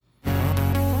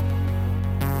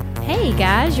Hey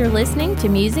guys, you're listening to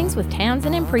Musings with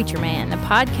Townsend and Preacher Man, the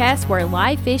podcast where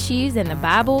life issues and the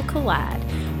Bible collide.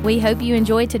 We hope you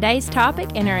enjoy today's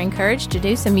topic and are encouraged to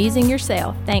do some musing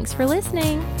yourself. Thanks for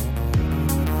listening.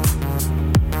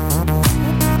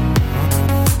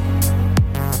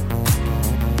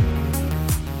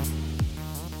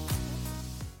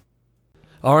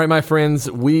 All right, my friends,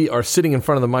 we are sitting in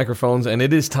front of the microphones, and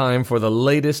it is time for the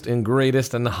latest and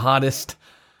greatest and the hottest,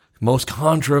 most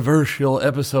controversial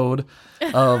episode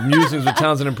of Musings with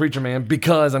Townsend and Preacher Man,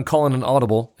 because I'm calling an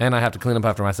audible, and I have to clean up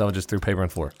after myself. I just threw paper on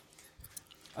the floor.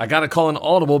 I got to call an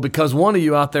audible because one of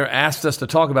you out there asked us to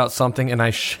talk about something, and I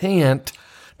shan't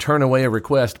turn away a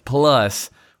request.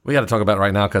 Plus, we got to talk about it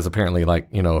right now because apparently,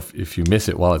 if you miss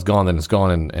it while it's gone, then it's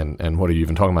gone, and what are you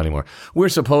even talking about anymore? We're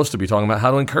supposed to be talking about how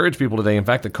to encourage people today. In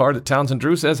fact, the card that Townsend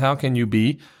drew says, how can you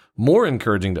be more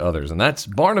encouraging to others? And that's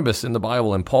Barnabas in the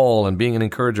Bible and Paul and being an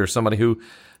encourager, somebody who,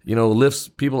 lifts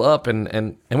people up,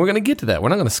 and we're going to get to that. We're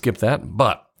not going to skip that,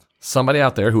 but somebody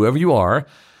out there, whoever you are,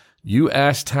 you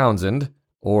asked Townsend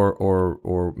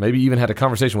or maybe even had a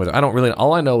conversation with her. I don't really,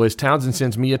 all I know is Townsend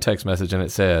sends me a text message and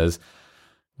it says,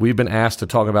 we've been asked to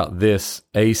talk about this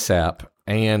ASAP.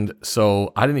 And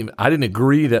so I didn't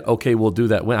agree that, okay, we'll do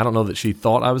that when. I don't know that she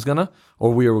thought I was gonna,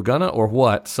 or we were gonna, or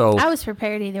what. So I was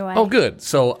prepared either way. Oh, good.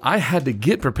 So I had to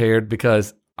get prepared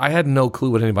because I had no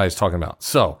clue what anybody's talking about.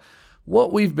 So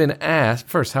what we've been asked,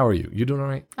 first, how are you? You doing all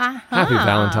right? Happy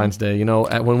Valentine's Day.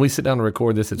 When we sit down to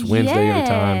record this, it's Wednesday every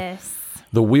time.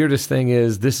 The weirdest thing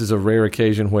is this is a rare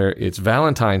occasion where it's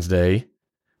Valentine's Day,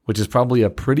 which is probably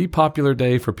a pretty popular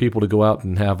day for people to go out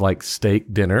and have like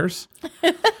steak dinners.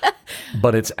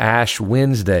 But it's Ash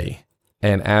Wednesday.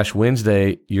 And Ash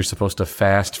Wednesday, you're supposed to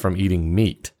fast from eating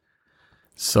meat.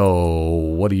 So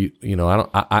what do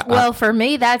Well, for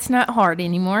me, that's not hard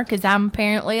anymore because I'm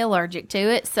apparently allergic to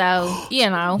it. So,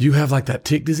 You have like that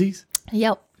tick disease?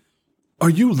 Yep. Are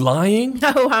you lying?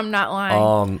 No, I'm not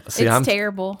lying. It's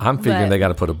terrible. I'm figuring they got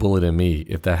to put a bullet in me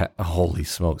if that. Holy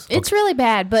smokes! Okay. It's really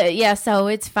bad, but yeah, so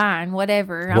it's fine.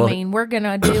 Whatever. Well, I mean, we're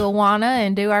gonna do Awana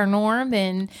and do our Norm,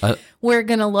 and we're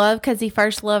gonna love because he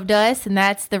first loved us, and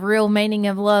that's the real meaning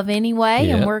of love anyway.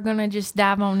 Yeah. And we're gonna just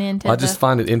dive on into. I just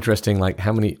find it interesting, like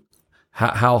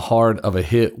how hard of a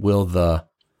hit will the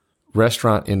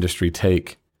restaurant industry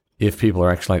take? If people are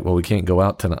actually like, well, we can't go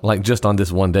out tonight, like just on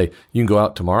this one day. You can go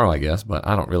out tomorrow, I guess, but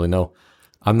I don't really know.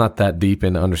 I'm not that deep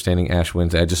into understanding Ash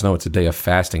Wednesday. I just know it's a day of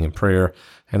fasting and prayer,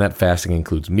 and that fasting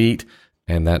includes meat,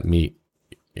 and that meat,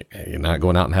 you're not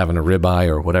going out and having a ribeye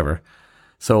or whatever.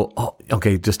 So,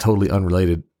 okay, just totally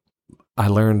unrelated. I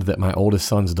learned that my oldest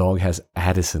son's dog has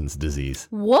Addison's disease.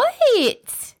 What?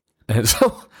 And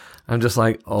so I'm just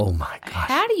like, oh my gosh.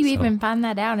 How do you even find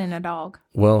that out in a dog?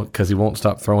 Well, because he won't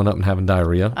stop throwing up and having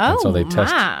diarrhea. Oh, and so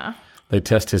they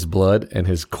test his blood, and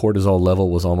his cortisol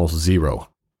level was almost 0,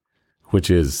 which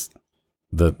is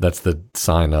that's the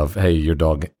sign of, hey,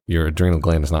 your adrenal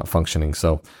gland is not functioning.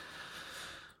 So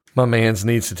my man's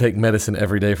needs to take medicine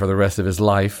every day for the rest of his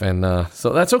life. And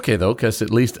so that's okay, though, because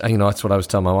at least, that's what I was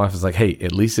telling my wife. Is like, hey,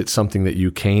 at least it's something that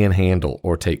you can handle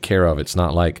or take care of. It's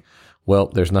not like, well,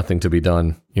 there's nothing to be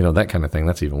done, that kind of thing.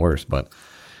 That's even worse. But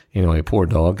anyway, poor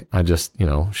dog. I just,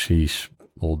 sheesh,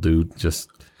 old dude just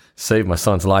saved my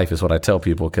son's life is what I tell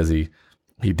people because he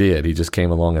did. He just came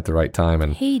along at the right time.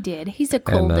 And he did. He's a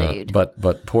cool dude.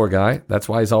 But poor guy. That's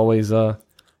why he's always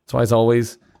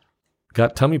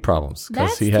got tummy problems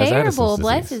because he has Addison's disease.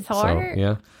 Bless his heart. So,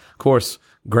 yeah. Of course,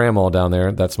 Grandma down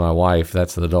there, that's my wife.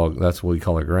 That's the dog. That's what we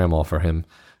call her, Grandma, for him.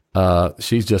 I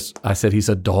said he's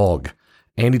a dog.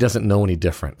 And he doesn't know any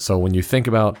different. So when you think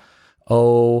about,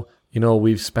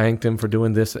 we've spanked him for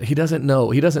doing this, he doesn't know.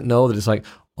 He doesn't know that it's like,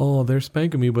 oh, they're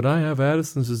spanking me, but I have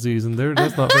Addison's disease, and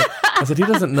that's not. I said he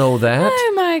doesn't know that.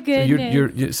 Oh my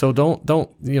goodness. So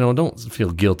don't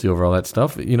feel guilty over all that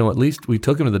stuff. At least we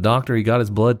took him to the doctor. He got his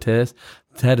blood test.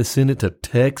 Had to send it to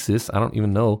Texas. I don't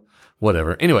even know.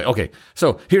 Whatever. Anyway, okay.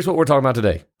 So here's what we're talking about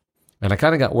today, and I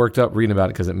kind of got worked up reading about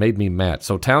it because it made me mad.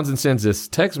 So Townsend sends this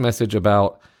text message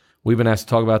about. We've been asked to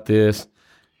talk about this.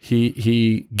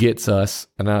 He gets us.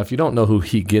 And now, if you don't know who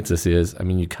he gets us is, I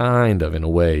mean, you kind of, in a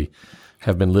way,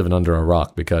 have been living under a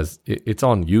rock because it's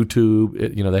on YouTube.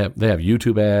 They have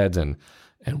YouTube ads and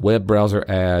web browser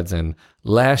ads. And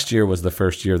last year was the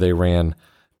first year they ran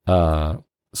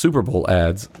Super Bowl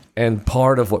ads. And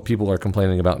part of what people are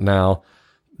complaining about now,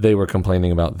 they were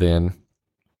complaining about then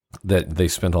that they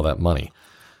spent all that money.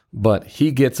 But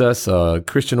he gets us a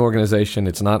Christian organization.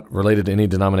 It's not related to any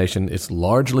denomination. It's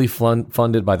largely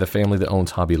funded by the family that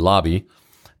owns Hobby Lobby.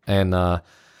 And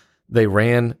they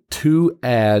ran 2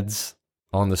 ads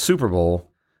on the Super Bowl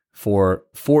for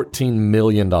 $14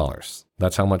 million.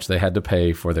 That's how much they had to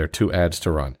pay for their 2 ads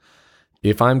to run.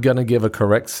 If I'm going to give a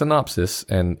correct synopsis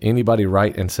and anybody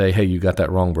write and say, hey, you got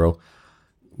that wrong, bro,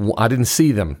 I didn't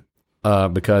see them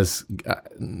because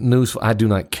I do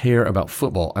not care about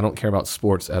football. I don't care about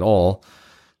sports at all.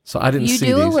 So I didn't see these.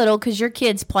 You do a little because your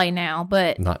kids play now,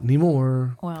 but... Not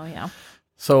anymore. Well, yeah.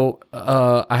 So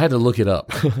I had to look it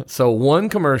up. So one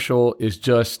commercial is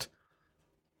just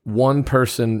one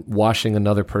person washing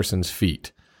another person's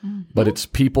feet. Mm-hmm. But it's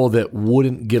people that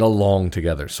wouldn't get along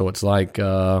together. So it's like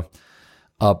a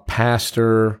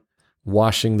pastor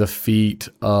washing the feet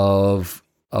of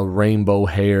a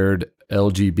rainbow-haired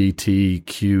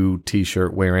LGBTQ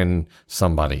T-shirt wearing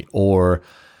somebody. Or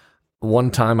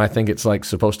one time I think it's like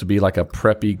supposed to be like a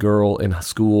preppy girl in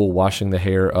school washing the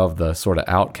hair of the sort of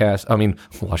outcast. I mean,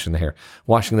 washing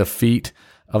the feet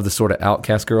of the sort of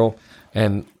outcast girl.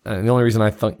 And the only reason I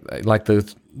thought like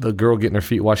the girl getting her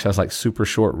feet washed has like super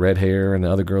short red hair and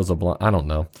the other girl's a blonde. I don't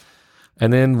know.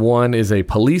 And then one is a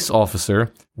police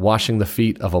officer washing the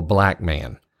feet of a black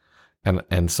man.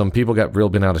 And some people got real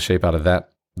bent out of shape out of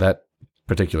that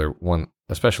particular one,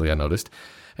 especially I noticed.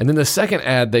 And then the second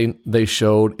ad they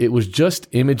showed, it was just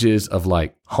images of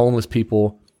like homeless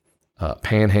people,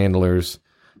 panhandlers,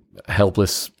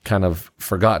 helpless, kind of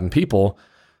forgotten people.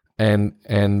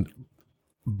 And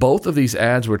both of these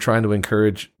ads were trying to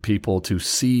encourage people to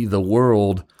see the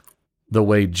world the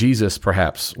way Jesus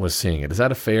perhaps was seeing it. Is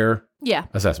that a fair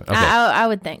assessment? Okay. I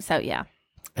would think so, yeah.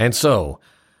 And so,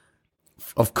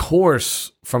 of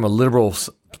course, from a liberal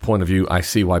point of view, I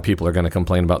see why people are going to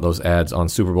complain about those ads on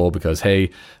Super Bowl because,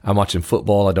 hey, I'm watching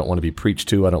football. I don't want to be preached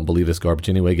to. I don't believe this garbage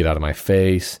anyway. Get out of my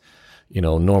face. You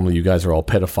know, normally you guys are all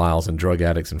pedophiles and drug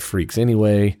addicts and freaks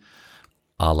anyway.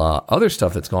 A la other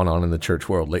stuff that's gone on in the church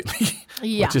world lately,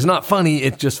 which is not funny.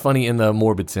 It's just funny in the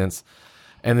morbid sense.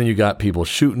 And then you got people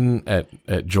shooting at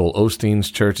Joel Osteen's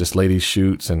church. This lady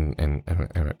shoots and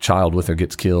a child with her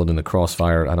gets killed in the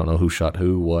crossfire. I don't know who shot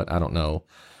who, what, I don't know.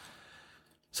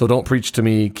 So don't preach to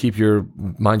me.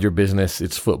 Mind your business.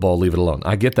 It's football. Leave it alone.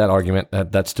 I get that argument.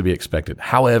 That's to be expected.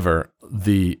 However,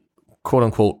 the quote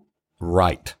unquote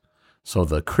right, so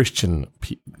the Christian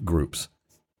groups,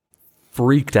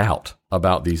 freaked out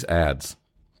about these ads.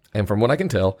 And from what I can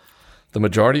tell, the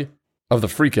majority of the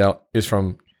freak out is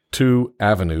from 2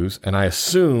 avenues. And I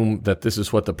assume that this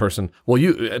is what the person,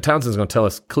 Townsend's going to tell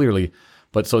us clearly,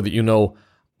 but so that you know,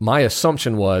 my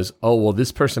assumption was,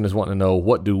 this person is wanting to know,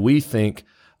 what do we think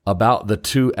about the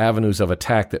 2 avenues of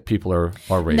attack that people are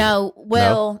raising?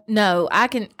 No, I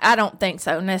don't think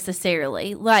so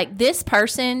necessarily. Like this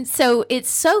person, so it's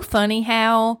so funny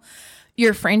how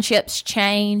your friendships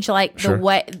change, like Sure.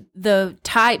 the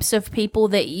types of people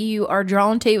that you are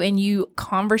drawn to and you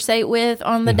conversate with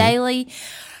on the daily.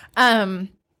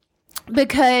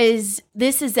 Because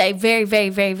this is a very, very,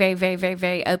 very, very, very, very,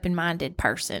 very open-minded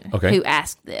person who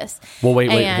asked this. Well, wait.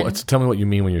 Tell me what you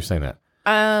mean when you're saying that.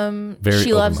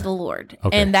 She loves the Lord.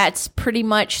 Okay. And that's pretty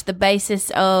much the basis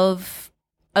of,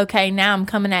 okay, now I'm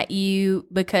coming at you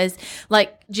because,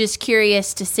 like, just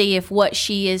curious to see if what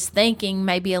she is thinking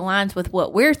maybe aligns with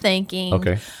what we're thinking.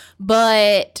 Okay.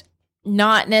 But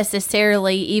not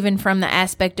necessarily even from the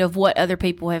aspect of what other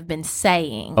people have been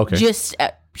saying. Okay. Just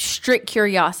strict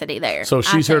curiosity there. So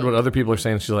she's heard what other people are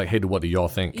saying. She's like, hey, what do y'all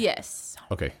think? Yes.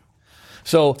 Okay.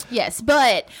 So. Yes,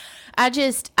 but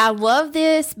I love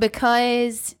this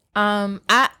because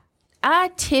I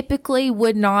typically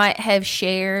would not have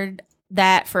shared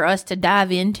that for us to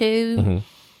dive into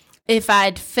if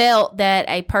I'd felt that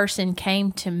a person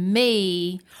came to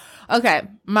me. Okay,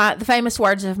 the famous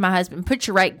words of my husband, put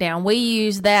your rake down. We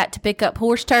use that to pick up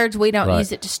horse turds. We don't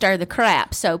use it to stir the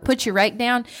crap. So put your rake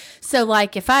down. So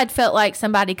like if I'd felt like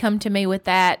somebody come to me with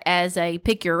that as a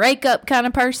pick your rake up kind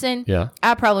of person,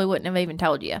 I probably wouldn't have even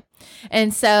told you.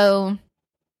 And so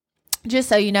just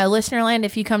so you know, listener land,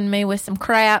 if you come to me with some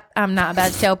crap, I'm not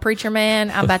about to tell preacher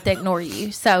man, I'm about to ignore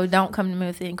you. So don't come to me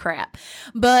with any crap.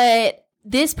 But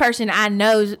this person, I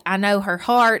know her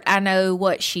heart. I know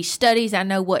what she studies. I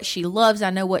know what she loves.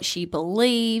 I know what she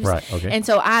believes. Right. Okay. And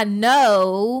so I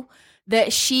know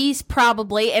that she's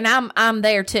probably, and I'm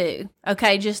there too.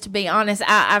 Okay. Just to be honest,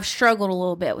 I've struggled a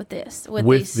little bit with this, with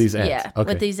these ads. Yeah.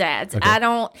 Okay. With these ads.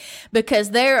 Okay. Because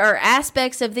there are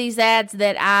aspects of these ads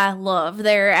that I love.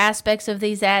 There are aspects of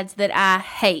these ads that I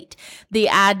hate. The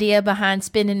idea behind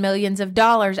spending millions of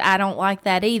dollars, I don't like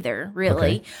that either,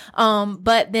 really. Okay.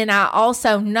 But then I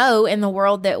also know in the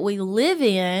world that we live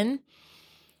in,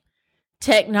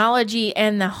 technology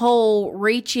and the whole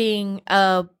reaching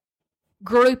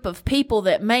group of people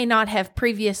that may not have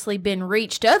previously been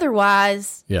reached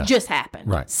otherwise just happened.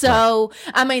 Right. So,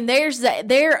 I mean,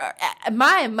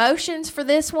 my emotions for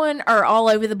this one are all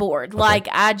over the board. Okay. Like,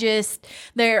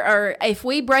 if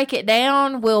we break it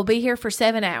down, we'll be here for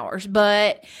 7 hours,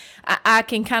 but I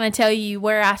can kind of tell you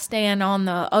where I stand on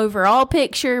the overall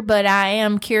picture, but I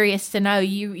am curious to know.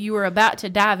 You were about to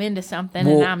dive into something,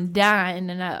 and I'm dying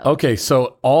to know. Okay,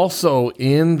 so also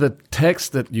in the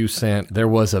text that you sent, there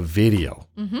was a video,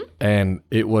 and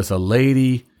it was a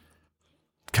lady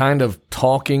kind of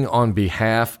talking on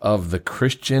behalf of the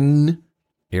Christian,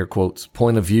 air quotes,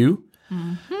 point of view,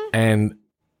 and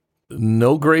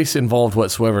no grace involved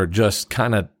whatsoever, just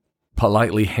kind of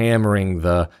politely hammering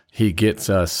he gets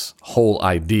us whole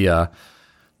idea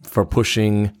for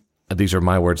pushing, these are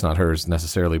my words, not hers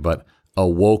necessarily, but a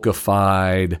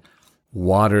wokeified,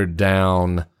 watered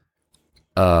down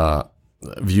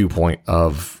viewpoint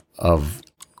of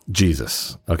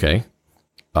Jesus. Okay.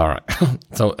 All right.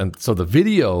 So the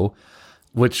video,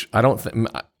 which I don't think,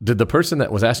 did the person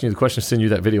that was asking you the question send you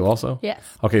that video also? Yes.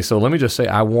 Okay. So let me just say,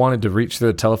 I wanted to reach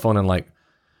through the telephone and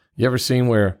you ever seen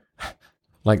where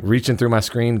reaching through my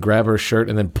screen, grab her shirt,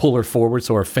 and then pull her forward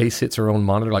so her face hits her own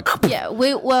monitor? Yeah, I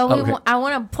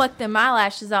want to pluck them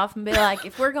eyelashes off and be like,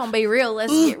 if we're going to be real,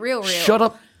 let's get real. Shut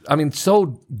up. I mean,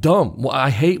 so dumb. Well,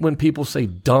 I hate when people say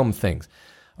dumb things.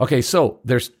 Okay, so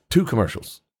there's 2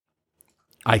 commercials.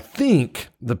 I think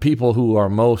the people who are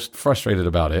most frustrated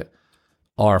about it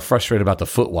are frustrated about the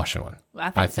foot washing one.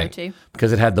 I think so too.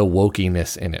 Because it had the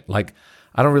wokiness in it.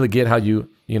 I don't really get how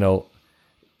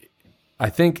I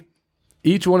think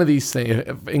each one of these things,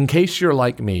 in case you're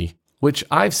like me, which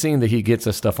I've seen that he gets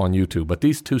us stuff on YouTube, but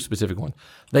these 2 specific ones,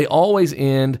 they always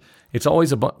end, it's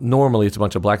always normally it's a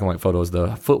bunch of black and white photos.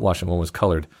 The foot washing one was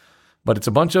colored, but it's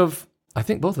a bunch of, I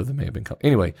think both of them may have been colored.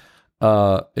 Anyway,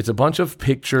 it's a bunch of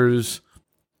pictures,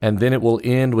 and then it will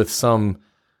end with some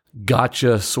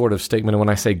gotcha sort of statement. And when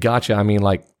I say gotcha, I mean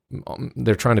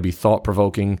they're trying to be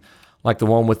thought-provoking, like the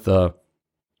one with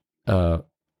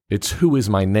it's who is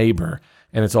my neighbor?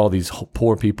 And it's all these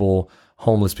poor people,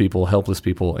 homeless people, helpless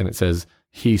people, and it says,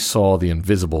 he saw the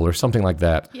invisible or something like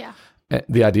that. Yeah.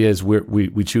 The idea is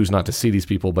we choose not to see these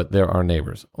people, but they're our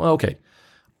neighbors. Well, okay.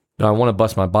 Now I want to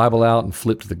bust my Bible out and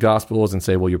flip to the Gospels and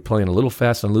say, well, you're playing a little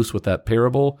fast and loose with that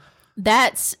parable.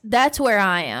 That's where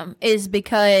I am, is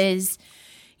because,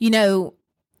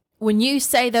 when you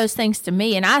say those things to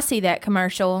me and I see that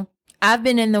commercial, I've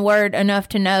been in the Word enough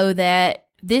to know that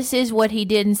this is what he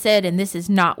did and said, and this is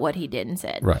not what he did and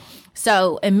said. Right.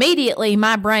 So immediately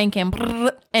my brain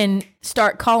can and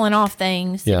start calling off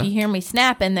things. Yeah. If you hear me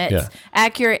snapping, that's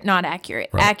accurate, not accurate,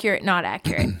 accurate, not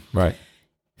accurate. Right.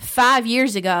 5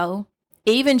 years ago,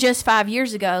 even just 5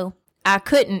 years ago, I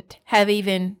couldn't have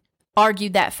even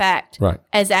argued that fact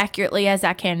as accurately as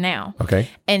I can now. Okay.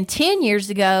 And 10 years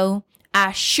ago,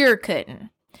 I sure couldn't.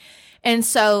 And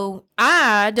so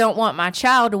I don't want my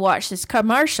child to watch this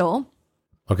commercial.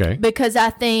 Okay. Because I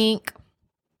think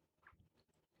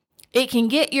it can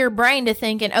get your brain to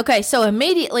thinking, okay, so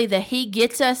immediately the he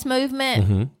gets us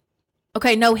movement,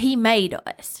 okay, no, he made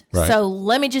us. Right. So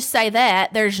let me just say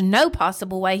that. There's no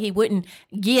possible way he wouldn't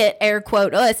get, air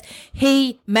quote, us.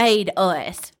 He made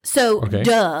us. So,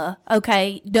 duh,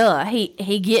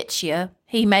 he gets you.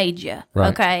 He made you,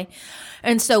 okay?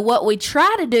 And so what we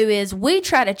try to do is we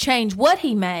try to change what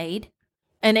he made.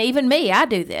 And even me, I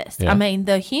do this. Yeah. I mean,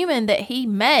 the human that he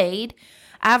made,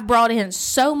 I've brought in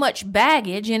so much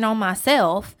baggage in on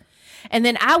myself. And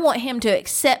then I want him to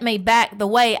accept me back the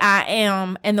way I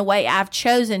am and the way I've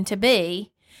chosen to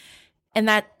be. And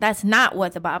that's not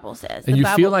what the Bible says. And you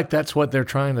feel like that's what they're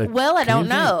trying to... Well, I don't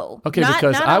know. Okay,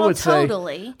 because I would say...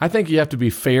 I think you have to be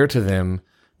fair to them.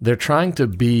 They're trying to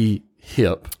be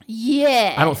hip.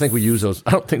 Yes. I don't think we use those.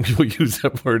 I don't think people use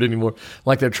that word anymore.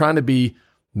 Like they're trying to be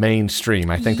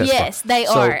mainstream. I think that's yes, they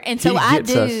are. And so I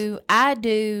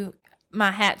do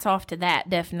my hats off to that,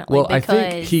 definitely. Well, I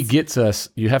think he gets us.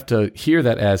 You have to hear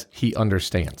that as he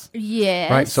understands.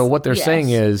 Yes. Right? So what they're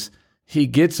saying is he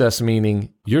gets us,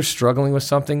 meaning you're struggling with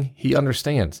something, he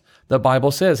understands. The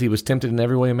Bible says he was tempted in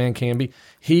every way a man can be.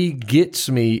 He gets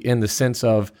me in the sense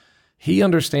of he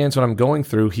understands what I'm going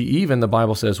through. He even, the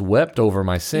Bible says, wept over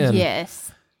my sin.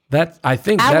 Yes. I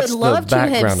think that's the background of that. I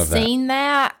would love to have seen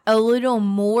that a little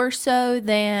more so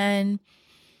than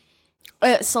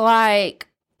it's like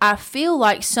I feel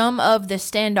like some of the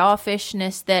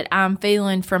standoffishness that I'm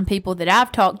feeling from people that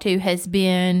I've talked to has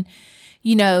been,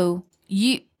 you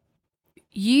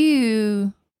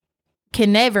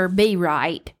can never be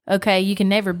right. Okay. You can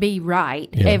never be right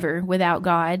ever without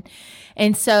God.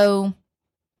 And so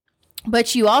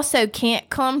But you also can't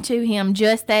come to him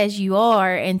just as you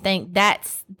are and think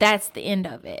that's the end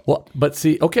of it. Well, but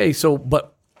see, okay, so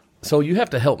you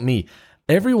have to help me.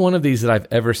 Every one of these that I've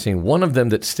ever seen, one of them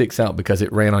that sticks out because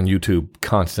it ran on YouTube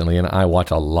constantly, and I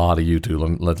watch a lot of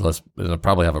YouTube. Let's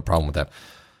probably have a problem with that.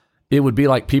 It would be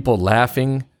like people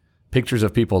laughing, pictures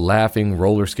of people laughing,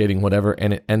 roller skating, whatever,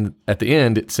 and at the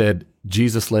end it said,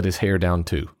 Jesus let his hair down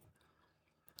too.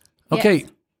 Okay. Yes.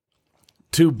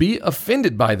 To be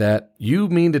offended by that, you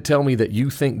mean to tell me that you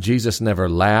think Jesus never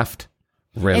laughed,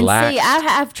 relaxed? And see, I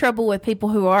have trouble with people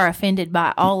who are offended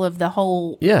by all of the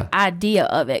whole idea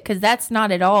of it, because that's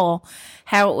not at all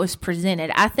how it was presented.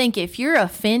 I think if you're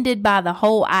offended by the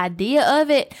whole idea of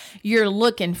it, you're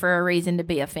looking for a reason to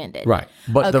be offended. Right.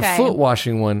 But the foot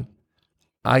washing one,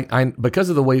 I because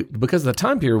of the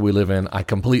time period we live in, I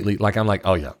completely, I'm like,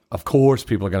 oh yeah, of course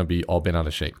people are going to be all bent out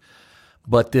of shape.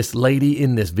 But this lady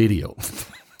in this video,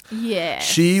 yes,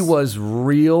 she was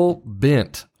real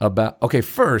bent about, okay,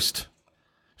 first,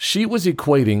 she was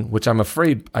equating, which I'm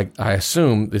afraid, I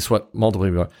assume this is what multiple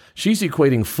people are, she's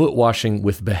equating foot washing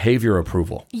with behavior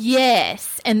approval.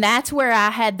 Yes, and that's where I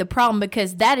had the problem,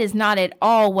 because that is not at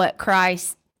all what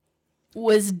Christ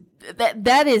was,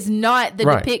 that is not the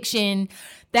depiction.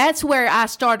 That's where I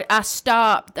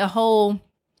stopped the whole...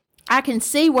 I can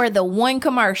see where the one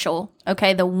commercial,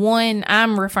 okay, the one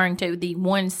I'm referring to, the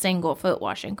one single foot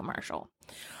washing commercial,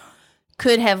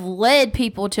 could have led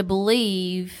people to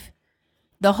believe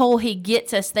the whole he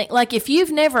gets us thing. Like, if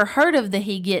you've never heard of the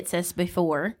he gets us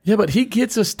before. Yeah, but he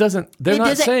gets us they're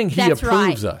not saying he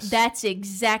approves us. That's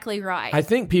exactly right. I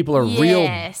think people are real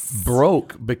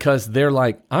broke because they're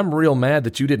like, I'm real mad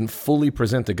that you didn't fully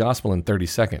present the gospel in 30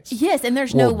 seconds. Yes, and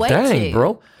there's no way to.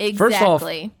 Bro.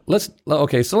 Exactly. First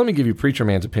off, so let me give you Preacher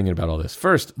Man's opinion about all this.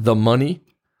 First, the money.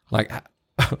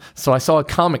 So I saw a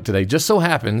comic today. Just so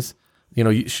happens, I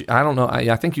don't know.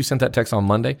 I think you sent that text on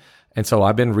Monday. And so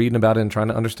I've been reading about it and trying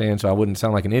to understand so I wouldn't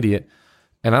sound like an idiot.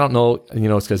 And I don't know,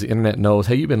 it's because the internet knows,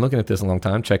 hey, you've been looking at this a long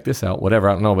time. Check this out, whatever.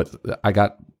 I don't know, but I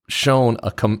got shown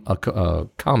a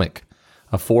comic,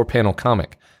 a 4-panel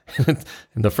comic. And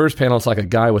the first panel is like a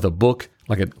guy with a book,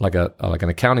 like an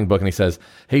accounting book. And he says,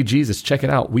 hey, Jesus, check it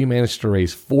out. We managed to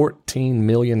raise $14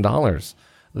 million. The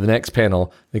next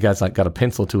panel, the guy's got a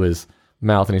pencil to his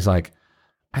mouth. And he's like,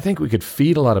 I think we could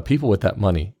feed a lot of people with that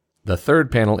money. The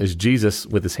third panel is Jesus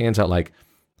with his hands out like,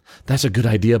 that's a good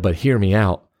idea, but hear me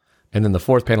out. And then the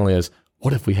fourth panel is,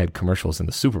 what if we had commercials in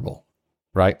the Super Bowl,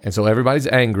 right? And so everybody's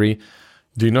angry.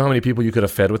 Do you know how many people you could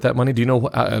have fed with that money? Do you know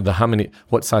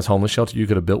what size homeless shelter you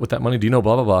could have built with that money? Do you know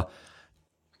blah, blah, blah?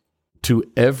 To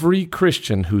every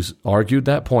Christian who's argued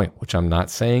that point, which I'm not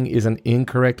saying is an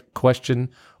incorrect question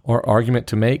or argument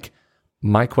to make,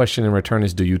 my question in return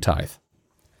is, do you tithe?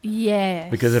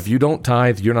 Yes. Because if you don't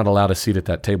tithe, you're not allowed a seat at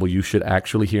that table. You should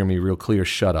actually hear me real clear.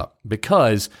 Shut up.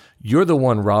 Because you're the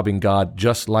one robbing God,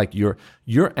 just like you're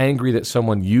angry that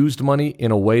someone used money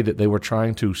in a way that they were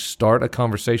trying to start a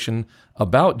conversation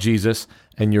about Jesus,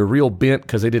 and you're real bent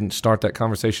because they didn't start that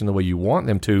conversation the way you want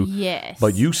them to. Yes.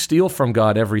 But you steal from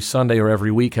God every Sunday or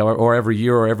every week or every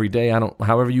year or every day.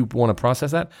 However you want to process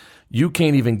that. You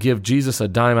can't even give Jesus a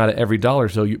dime out of every dollar.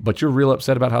 But you're real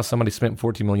upset about how somebody spent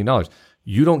 $14 million.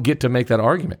 You don't get to make that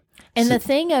argument. And the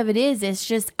thing of it is, it's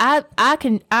just I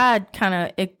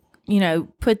kind of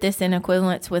put this in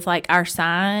equivalence with like our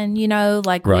sign.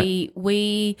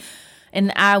 We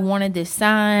and I wanted this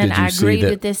sign. I agreed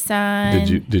with this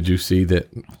sign. Did you see that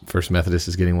First Methodist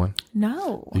is getting one?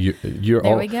 No. We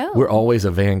go. We're always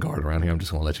a vanguard around here. I'm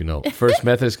just going to let you know. First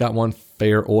Methodist got one.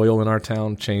 Fair Oil in our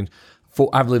town changed.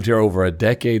 I've lived here over a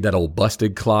decade. That old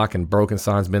busted clock and broken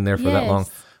sign's been there for that long.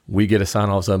 We get a sign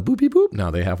all of a sudden, boop, beep, boop.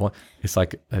 Now they have one. It's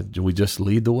like we just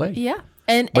lead the way. Yeah.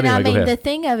 And I mean, the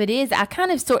thing of it is, I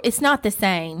kind of it's not the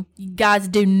same. Guys,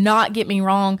 do not get me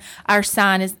wrong. Our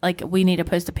sign is like, we need to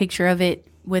post a picture of it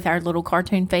with our little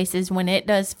cartoon faces when it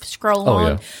does scroll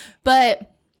on. Yeah.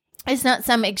 But it's not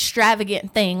some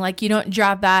extravagant thing. Like, you don't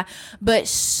drive by. But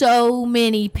so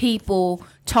many people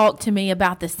talk to me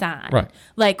about the sign. Right.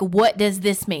 Like, what does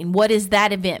this mean? What does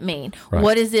that event mean? Right.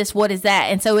 What is this? What is that?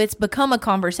 And so it's become a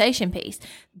conversation piece.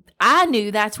 I knew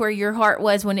that's where your heart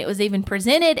was when it was even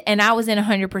presented, and I was in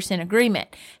 100% agreement.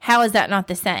 How is that not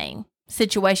the same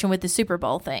situation with the Super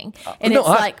Bowl thing? And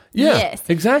yes,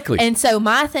 exactly. And so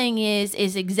my thing is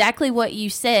exactly what you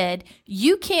said.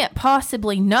 You can't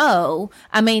possibly know.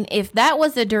 I mean, if that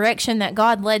was the direction that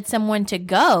God led someone to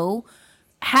go,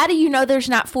 how do you know there's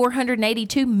not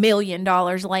 $482 million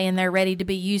laying there ready to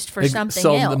be used for something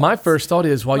else? So my first thought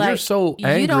is, you're so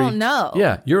angry, you don't know.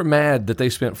 Yeah, you're mad that they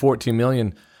spent $14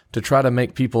 million to try to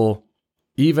make people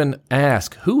even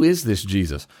ask, who is this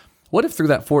Jesus? what if through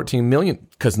that $14 million,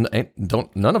 because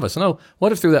none of us know,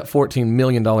 what if through that $14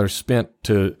 million spent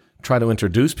to try to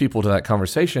introduce people to that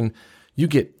conversation, you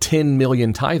get 10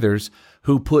 million tithers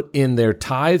who put in their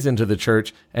tithes into the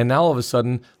church, and now all of a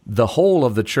sudden, the whole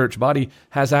of the church body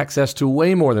has access to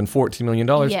way more than $14 million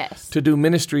to do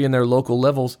ministry in their local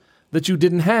levels that you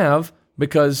didn't have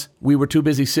because we were too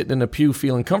busy sitting in a pew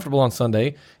feeling comfortable on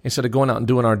Sunday. Instead of going out and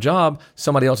doing our job,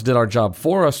 somebody else did our job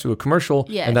for us through a commercial,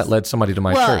 and that led somebody to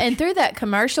my church. Well, and through that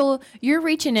commercial, you're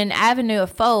reaching an avenue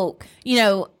of folk.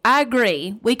 I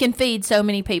agree. We can feed so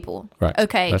many people. Right.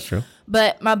 Okay. That's true.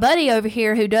 But my buddy over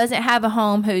here who doesn't have a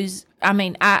home,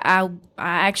 I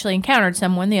actually encountered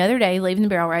someone the other day leaving the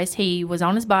barrel race. He was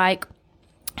on his bike,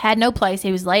 had no place.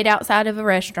 He was laid outside of a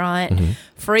restaurant,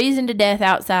 freezing to death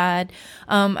outside.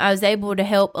 I was able to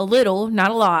help a little,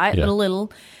 not a lot, but a little.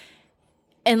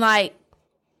 And I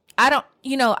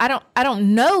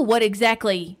don't know what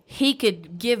exactly he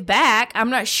could give back. I'm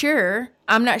not sure.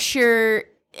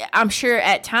 I'm sure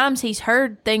at times he's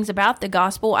heard things about the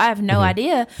gospel. I have no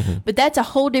idea, but that's a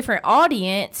whole different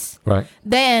audience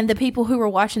than the people who were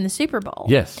watching the Super Bowl.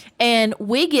 Yes. And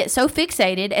we get so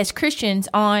fixated as Christians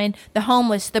on the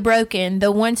homeless, the broken, the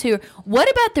ones who,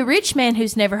 what about the rich man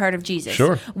who's never heard of Jesus?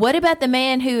 Sure. What about the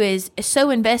man who is so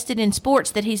invested in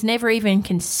sports that he's never even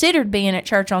considered being at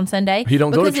church on Sunday? He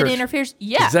don't go to church. Because it interferes.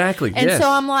 Yeah. Exactly. And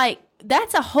so I'm like,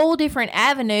 that's a whole different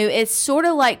avenue. It's sort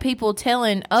of like people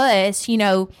telling us,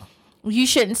 you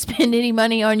shouldn't spend any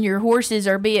money on your horses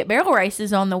or be at barrel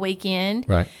races on the weekend.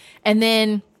 Right. And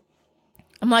then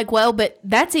I'm like, well, but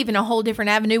that's even a whole different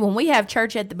avenue. When we have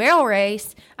church at the barrel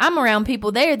race, I'm around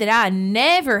people there that I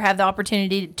never have the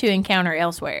opportunity to encounter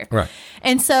elsewhere. Right.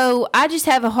 And so I just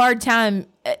have a hard time,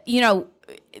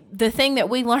 the thing that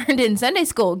we learned in Sunday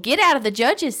school, get out of the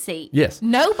judge's seat. Yes.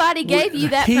 Nobody gave you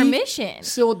that permission.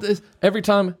 So every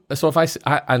time,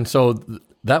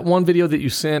 that one video that you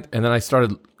sent, and then I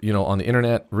started, on the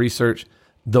internet research,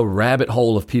 the rabbit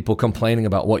hole of people complaining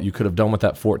about what you could have done with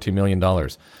that $14 million.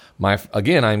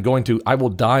 I will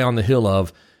die on the hill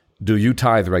of, do you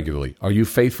tithe regularly? Are you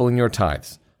faithful in your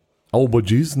tithes? Oh, but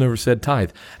Jesus never said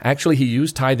tithe. Actually, he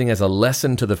used tithing as a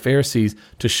lesson to the Pharisees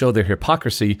to show their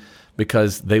hypocrisy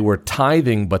because they were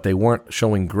tithing, but they weren't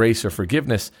showing grace or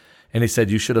forgiveness. And he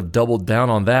said you should have doubled down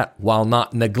on that while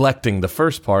not neglecting the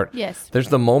first part. Yes. There's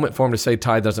the moment for him to say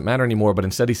tithe doesn't matter anymore, but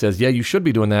instead he says, yeah, you should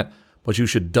be doing that, but you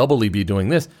should doubly be doing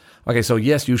this. Okay, so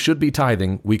yes, you should be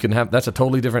tithing. That's a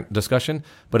totally different discussion.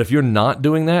 But if you're not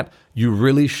doing that, you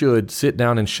really should sit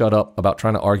down and shut up about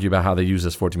trying to argue about how they use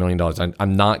this $14 million.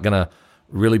 I'm not going to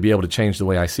really be able to change the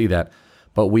way I see that.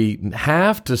 But we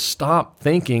have to stop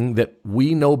thinking that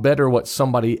we know better what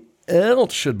somebody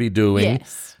else should be doing.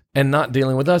 Yes. And not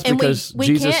dealing with us, and because we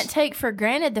Jesus can't take for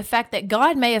granted the fact that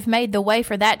God may have made the way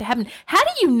for that to happen. How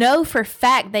do you know for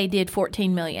fact they did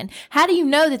 14 million? How do you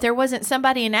know that there wasn't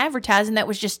somebody in advertising that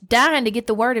was just dying to get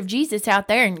the word of Jesus out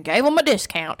there and gave them a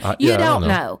discount? You don't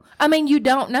know. I mean, you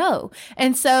don't know.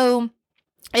 And so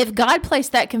if God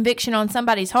placed that conviction on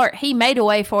somebody's heart, he made a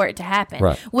way for it to happen.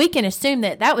 Right. We can assume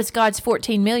that was God's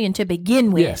 14 million to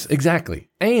begin with. Yes, exactly.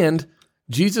 And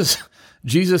Jesus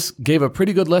gave a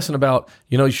pretty good lesson about,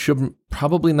 you should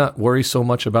probably not worry so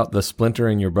much about the splinter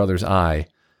in your brother's eye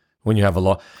when you have a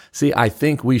law. See, I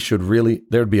think we should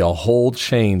there'd be a whole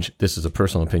change, this is a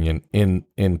personal opinion,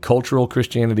 in cultural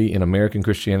Christianity, in American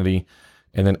Christianity,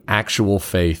 and then actual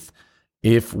faith,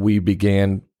 if we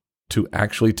began to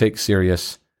actually take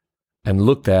serious and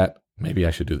looked at, maybe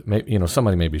I should do that. Maybe,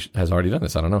 somebody maybe has already done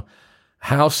this, I don't know.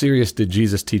 How serious did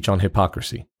Jesus teach on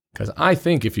hypocrisy? Because I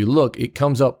think if you look, it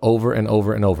comes up over and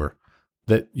over and over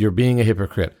that you're being a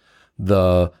hypocrite.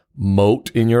 The mote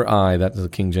in your eye, that's the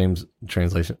King James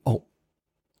translation. Oh,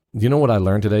 you know what I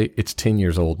learned today? It's 10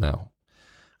 years old now.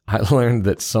 I learned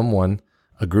that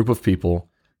a group of people,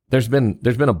 there's been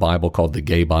a Bible called the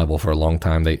Gay Bible for a long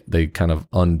time. They kind of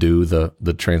undo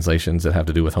the translations that have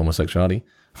to do with homosexuality.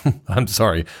 I'm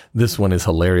sorry. This one is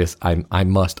hilarious. I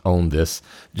must own this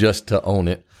just to own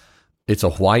it. It's a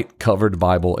white covered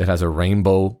Bible. It has a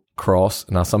rainbow cross.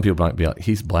 Now, some people might be like,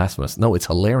 he's blasphemous. No, it's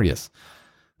hilarious.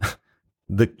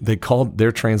 They called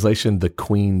their translation the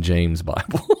Queen James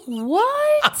Bible.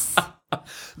 What?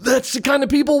 That's the kind of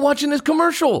people watching this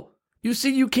commercial. You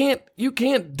see, you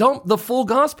can't dump the full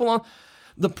gospel on.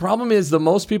 The problem is the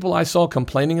most people I saw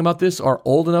complaining about this are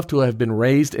old enough to have been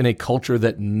raised in a culture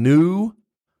that knew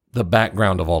the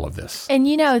background of all of this. And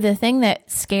the thing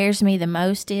that scares me the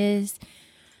most is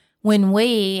when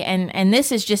we, and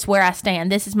this is just where I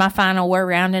stand, this is my final word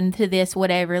round into this,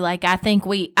 whatever, I think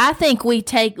we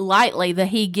take lightly the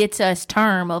he gets us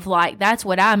term of that's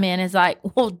what I meant is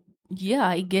well,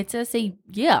 Yeah, he gets us.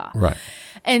 Right.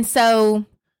 And so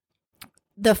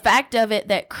the fact of it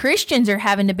that Christians are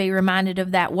having to be reminded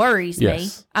of that worries me.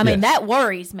 I mean, that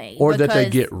worries me. Or that they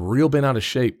get real bent out of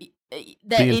shape.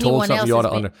 Being told something you ought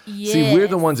to See, we're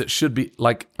the ones that should be,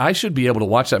 like, I should be able to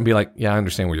watch that and be like, yeah, I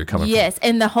understand where you're coming from. Yes,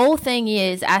 and the whole thing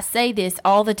is, I say this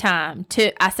all the time.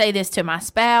 I say this to my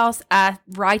spouse. I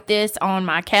write this on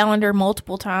my calendar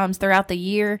multiple times throughout the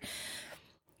year.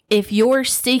 If you're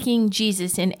seeking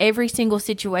Jesus in every single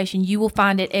situation, you will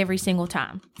find it every single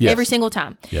time. Yes. Every single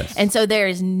time. Yes. And so there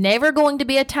is never going to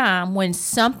be a time when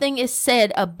something is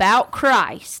said about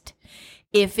Christ,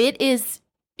 if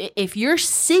you're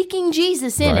seeking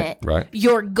Jesus in it,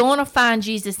 you're going to find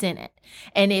Jesus in it.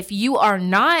 And if you are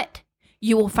not,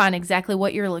 you will find exactly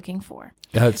what you're looking for.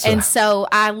 So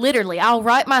I'll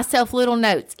write myself little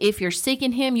notes. If you're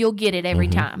seeking him, you'll get it every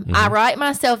time. I write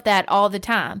myself that all the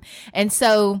time. And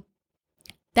so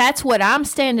that's what I'm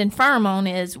standing firm on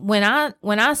is when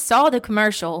I saw the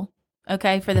commercial,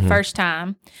 okay, for the first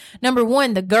time, number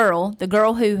one, the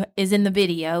girl who is in the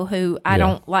video, who I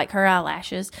don't like her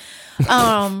eyelashes,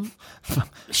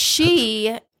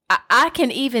 I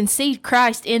can even see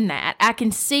Christ in that. I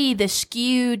can see the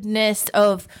skewedness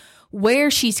of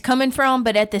where she's coming from,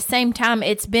 but at the same time,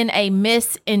 it's been a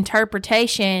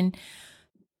misinterpretation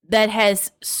that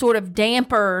has sort of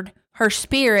dampened her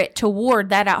spirit toward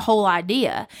that whole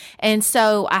idea. And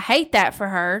so I hate that for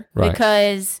her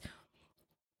because,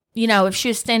 you know, if she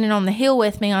was standing on the hill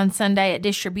with me on Sunday at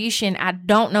distribution, I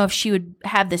don't know if she would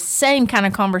have the same kind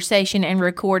of conversation and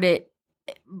record it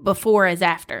before as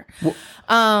after.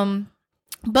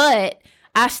 But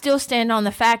I still stand on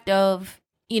the fact of,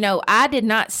 you know, I did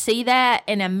not see that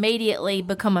and immediately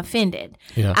become offended.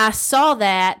 Yeah. I saw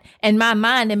that and my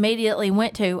mind immediately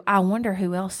went to, I wonder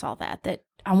who else saw that.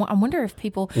 I wonder if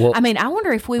people, I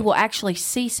wonder if we will actually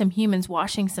see some humans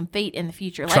washing some feet in the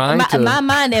future. Like my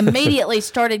mind immediately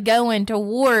started going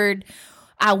toward,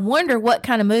 I wonder what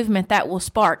kind of movement that will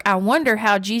spark. I wonder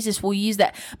how Jesus will use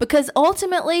that. Because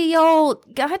ultimately, y'all,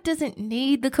 God doesn't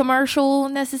need the commercial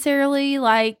necessarily.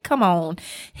 Like, come on.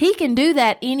 He can do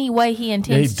that any way he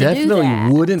intends to do that. He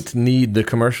definitely wouldn't need the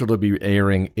commercial to be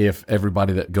airing if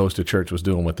everybody that goes to church was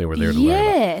doing what they were there to learn about.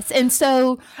 Yes. And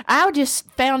so I just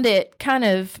found it kind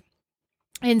of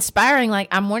inspiring. Like,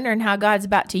 I'm wondering how God's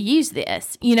about to use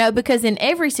this, you know, because in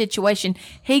every situation,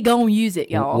 he gonna use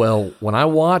it, y'all. Well, when I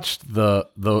watched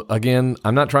again,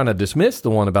 I'm not trying to dismiss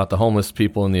the one about the homeless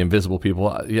people and the invisible people.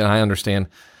 I understand.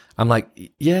 I'm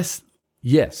like, yes,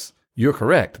 you're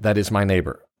correct. That is my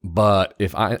neighbor. But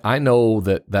if I know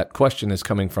that question is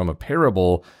coming from a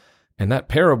parable, and that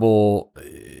parable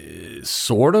is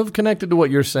sort of connected to what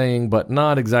you're saying, but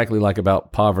not exactly like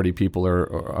about poverty people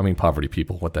poverty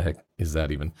people. What the heck is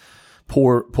that even?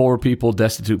 Poor people,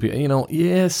 destitute people, you know,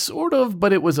 yes, sort of,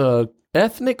 but it was a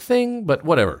ethnic thing, but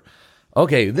whatever.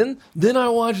 Okay, then I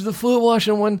watched the foot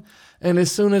washing one, and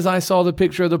as soon as I saw the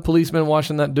picture of the policeman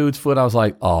washing that dude's foot, I was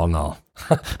like, oh no,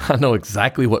 I know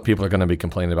exactly what people are going to be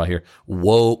complaining about here.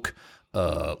 Woke,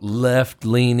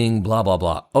 left-leaning, blah, blah,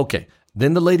 blah. Okay.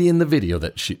 Then the lady in the video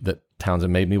that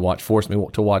Townsend forced me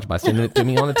to watch by sending it to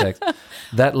me on a text,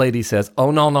 that lady says,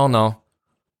 oh, no.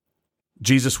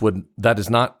 that is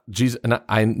not Jesus. And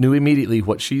I knew immediately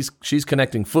what she's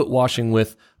connecting foot washing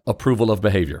with approval of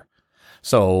behavior.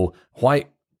 So white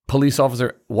police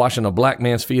officer washing a black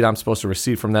man's feet, I'm supposed to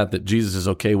receive from that Jesus is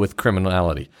okay with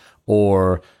criminality.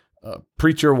 Or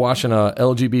preacher washing a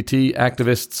LGBT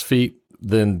activist's feet,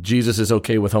 then Jesus is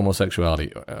okay with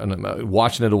homosexuality,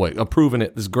 washing it away, approving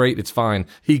it is great, it's fine.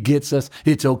 He gets us,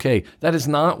 it's okay. That is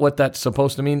not what that's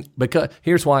supposed to mean. Because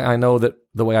here's why I know that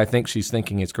the way I think she's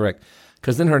thinking is correct.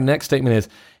 Because then her next statement is,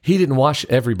 he didn't wash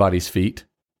everybody's feet.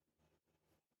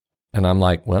 And I'm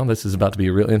like, well, this is about to be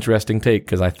a real interesting take,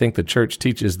 because I think the church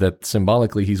teaches that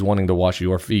symbolically he's wanting to wash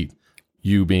your feet,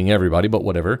 you being everybody, but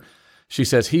whatever. She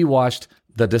says he washed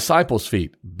the disciples'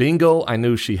 feet. Bingo, I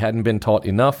knew she hadn't been taught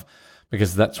enough,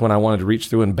 because that's when I wanted to reach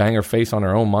through and bang her face on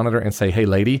her own monitor and say, hey,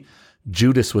 lady,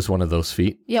 Judas was one of those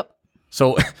feet. Yep.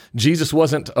 So Jesus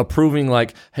wasn't approving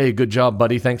like, hey, good job,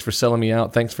 buddy. Thanks for selling me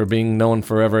out. Thanks for being known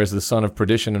forever as the son of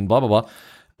perdition and blah, blah, blah.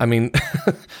 I mean,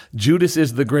 Judas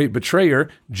is the great betrayer.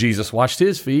 Jesus washed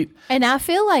his feet. And I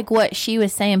feel like what she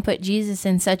was saying put Jesus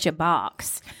in such a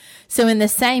box. So in the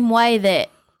same way that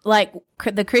like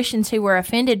the Christians who were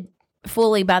offended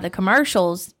fully by the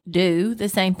commercials do the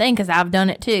same thing, because I've done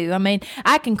it too. I mean,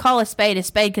 I can call a spade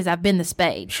because I've been the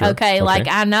spade. Sure. Okay? Like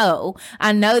I know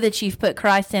that you've put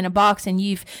Christ in a box and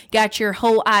you've got your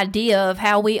whole idea of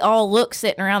how we all look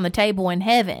sitting around the table in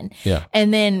heaven. Yeah.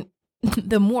 And then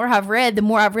the more I've read, the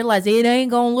more I've realized it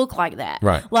ain't going to look like that.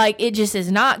 Right. Like, it just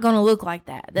is not going to look like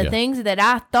that. The things that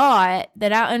I thought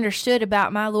that I understood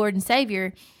about my Lord and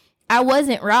Savior, I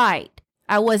wasn't right.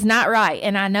 I was not right.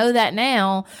 And I know that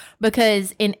now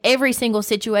because in every single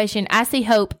situation, I see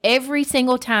hope every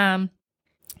single time.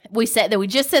 We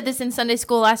just said this in Sunday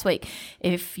school last week.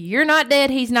 If you're not dead,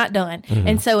 he's not done. Mm-hmm.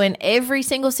 And so in every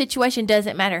single situation,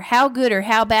 doesn't matter how good or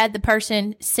how bad the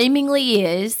person seemingly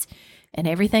is, and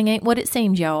everything ain't what it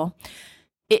seems, y'all.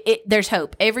 There's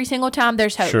hope. Every single time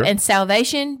there's hope. Sure. And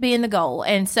salvation being the goal.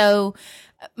 And so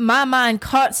my mind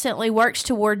constantly works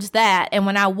towards that. And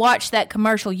when I watched that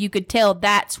commercial, you could tell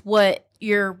that's what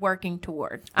you're working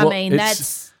toward. I mean,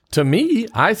 that's... To me,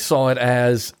 I saw it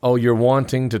as, you're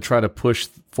wanting to try to push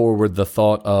forward the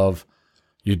thought of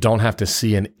you don't have to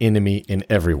see an enemy in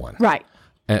everyone. Right.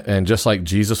 And just like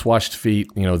Jesus washed feet,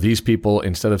 these people,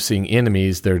 instead of seeing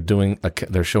enemies, they're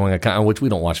showing which we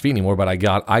don't wash feet anymore, but I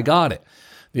got it.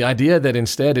 The idea that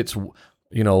instead it's,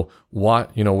 we're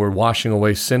washing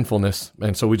away sinfulness,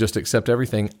 and so we just accept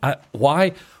everything.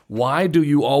 Why do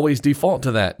you always default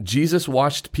to that? Jesus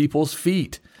washed people's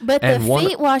feet. But the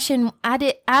feet washing,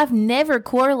 I've never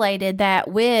correlated that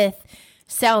with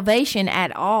salvation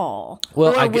at all,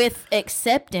 or with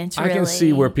acceptance, really. I can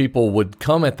see where people would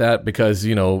come at that because,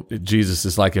 Jesus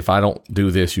is like, if I don't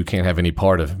do this, you can't have any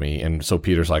part of me. And so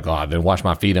Peter's like, then wash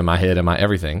my feet and my head and my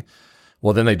everything.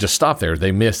 Well, then they just stop there.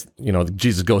 They miss,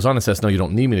 Jesus goes on and says, no, you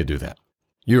don't need me to do that.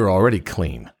 You're already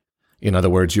clean. In other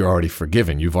words, you're already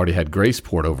forgiven. You've already had grace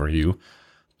poured over you,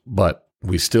 but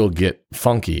we still get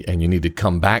funky and you need to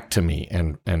come back to me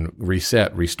and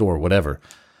reset, restore, whatever.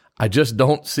 I just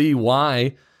don't see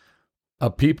why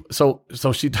people. So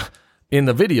she, in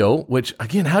the video, which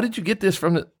again, how did you get this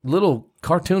from the little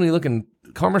cartoony looking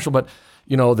commercial? But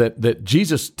that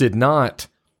Jesus did not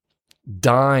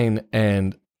dine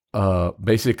and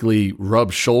basically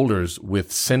rub shoulders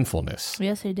with sinfulness.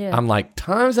 Yes, he did. I'm like,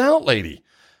 time's out, lady.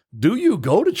 Do you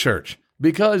go to church?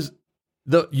 Because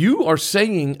you are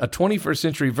saying a 21st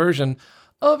century version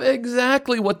of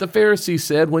exactly what the Pharisees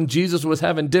said when Jesus was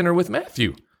having dinner with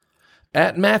Matthew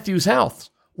at Matthew's house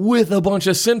with a bunch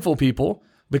of sinful people,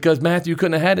 because Matthew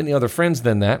couldn't have had any other friends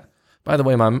than that. By the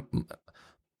way, my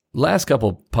last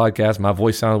couple podcasts, my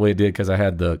voice sounded the way it did because I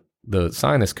had the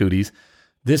sinus cooties.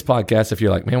 This podcast, if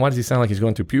you're like, man, why does he sound like he's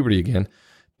going through puberty again?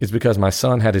 It's because my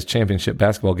son had his championship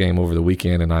basketball game over the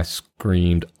weekend and I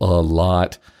screamed a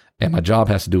lot. And my job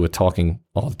has to do with talking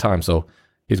all the time, so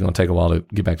he's going to take a while to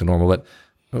get back to normal. But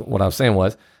what I was saying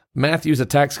was, Matthew's a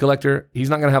tax collector.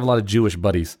 He's not going to have a lot of Jewish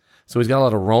buddies. So he's got a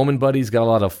lot of Roman buddies, got a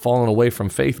lot of fallen away from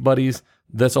faith buddies.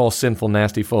 That's all sinful,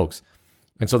 nasty folks.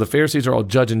 And so the Pharisees are all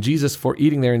judging Jesus for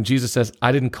eating there, and Jesus says,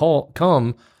 I didn't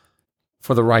come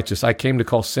for the righteous. I came to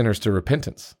call sinners to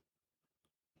repentance.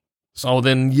 So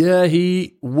then,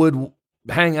 he would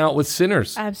hang out with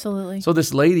sinners. Absolutely. So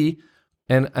this lady...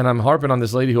 And I'm harping on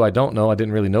this lady who I don't know. I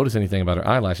didn't really notice anything about her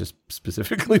eyelashes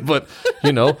specifically, but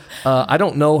I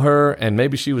don't know her, and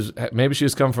maybe she was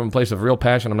coming from a place of real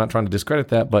passion. I'm not trying to discredit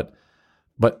that,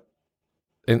 but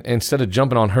instead of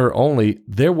jumping on her only,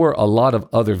 there were a lot of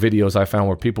other videos I found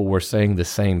where people were saying the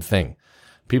same thing.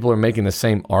 People are making the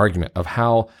same argument of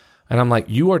how, and I'm like,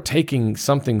 you are taking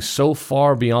something so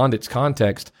far beyond its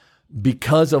context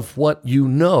because of what you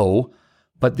know.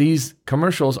 But these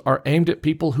commercials are aimed at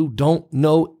people who don't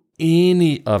know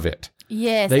any of it.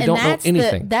 Yes, they don't know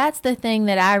anything. That's the thing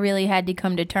that I really had to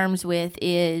come to terms with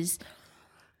is,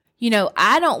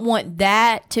 I don't want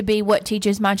that to be what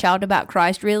teaches my child about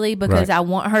Christ, really, because right. I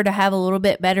want her to have a little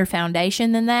bit better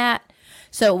foundation than that.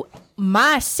 So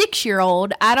my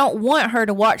 6-year-old, I don't want her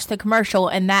to watch the commercial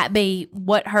and that be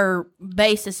what her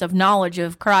basis of knowledge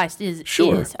of Christ is.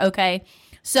 Sure. Okay?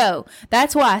 So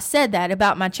that's why I said that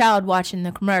about my child watching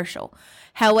the commercial.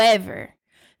 However,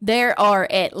 there are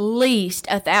at least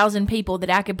 1,000 people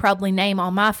that I could probably name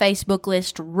on my Facebook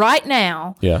list right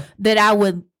now that I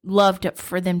would love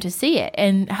for them to see it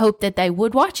and hope that they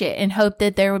would watch it and hope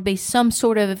that there would be some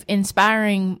sort of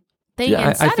inspiring thing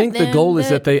inside I think of them the goal is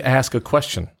that they ask a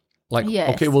question. Like,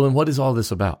 okay, well, then what is all this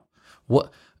about?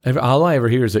 All I ever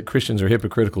hear is that Christians are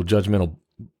hypocritical, judgmental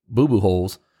boo-boo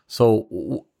holes.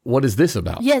 So what is this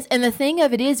about? Yes, and the thing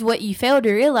of it is, what you fail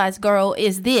to realize, girl,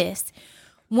 is this.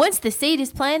 Once the seed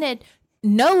is planted,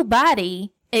 nobody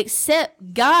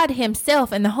except God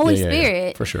himself and the Holy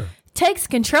Spirit for sure. takes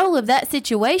control of that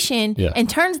situation and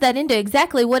turns that into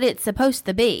exactly what it's supposed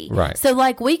to be. Right. So,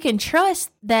 we can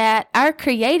trust that our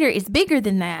Creator is bigger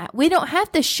than that. We don't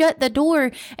have to shut the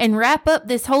door and wrap up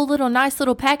this whole nice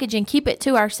little package and keep it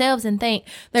to ourselves and think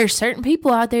there's certain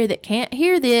people out there that can't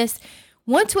hear this.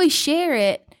 Once we share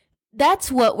it,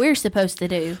 that's what we're supposed to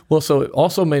do. Well, so it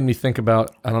also made me think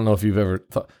about, I don't know if you've ever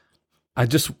thought, I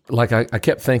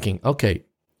kept thinking, okay,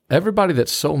 everybody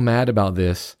that's so mad about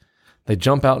this, they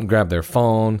jump out and grab their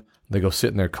phone, they go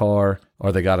sit in their car,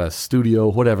 or they got a studio,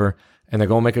 whatever, and they're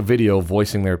going to make a video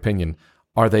voicing their opinion.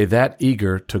 Are they that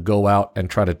eager to go out and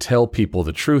try to tell people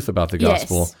the truth about the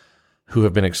gospel? Yes. Who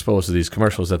have been exposed to these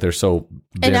commercials that they're so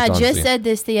bent And I on just seeing. said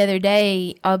this the other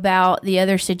day about the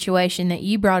other situation that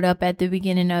you brought up at the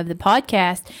beginning of the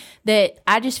podcast, that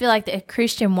I just feel like the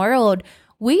Christian world,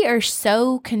 we are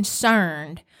so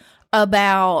concerned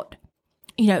about,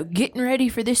 getting ready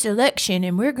for this election,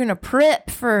 and we're going to prep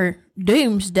for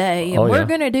doomsday, and we're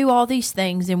going to do all these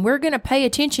things, and we're going to pay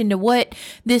attention to what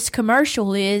this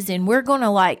commercial is, and we're going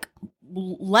to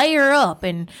layer up,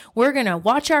 and we're going to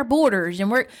watch our borders,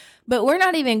 but we're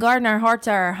not even guarding our hearts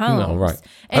or our homes. No, right.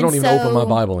 And I don't even open my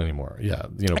Bible anymore. Yeah.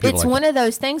 It's one of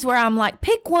those things where I'm like,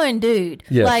 pick one, dude.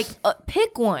 Yes.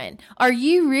 Pick one. Are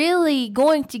you really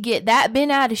going to get that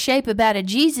bent out of shape about a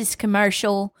Jesus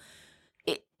commercial?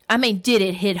 Did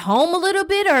it hit home a little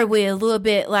bit? Are we a little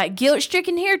bit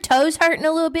guilt-stricken here, toes hurting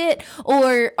a little bit?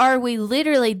 Or are we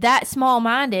literally that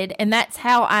small-minded? And that's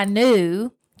how I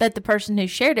knew that the person who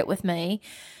shared it with me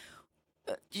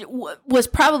was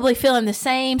probably feeling the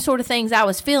same sort of things I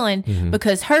was feeling,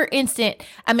 because her instant,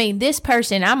 this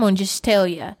person, I'm going to just tell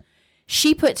you,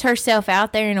 she puts herself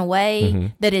out there in a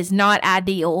way that is not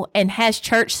ideal, and has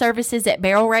church services at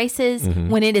barrel races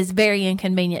when it is very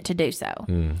inconvenient to do so.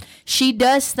 She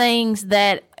does things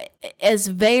that is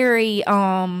very,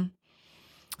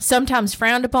 sometimes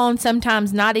frowned upon,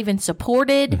 sometimes not even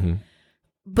supported,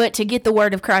 but to get the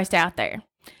word of Christ out there.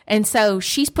 And so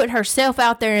she's put herself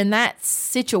out there in that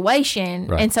situation.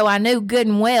 Right. And so I knew good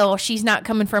and well she's not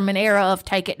coming from an era of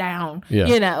take it down.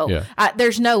 Yeah.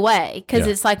 There's no way. Because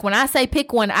it's like when I say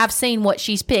pick one, I've seen what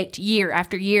she's picked year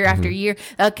after year after year.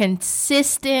 A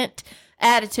consistent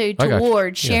attitude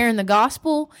towards sharing the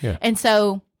gospel. Yeah. And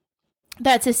so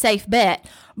that's a safe bet.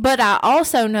 But I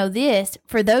also know this,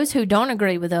 for those who don't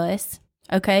agree with us,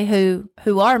 okay,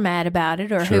 who are mad about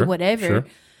it or who whatever. Sure.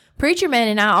 Preacher Man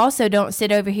and I also don't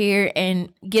sit over here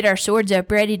and get our swords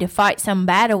up ready to fight some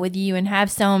battle with you and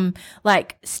have some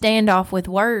standoff with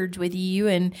words with you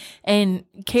and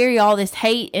carry all this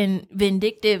hate and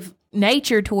vindictive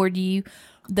nature toward you.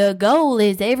 The goal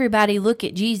is everybody look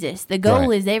at Jesus. The goal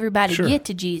is everybody get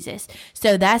to Jesus.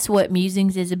 So that's what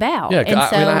Musings is about. Yeah,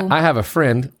 and I have a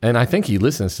friend, and I think he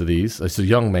listens to these. It's a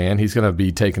young man. He's going to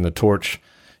be taking the torch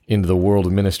into the world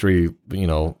of ministry.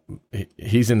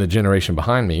 He's in the generation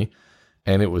behind me,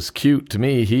 and it was cute to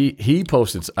me. He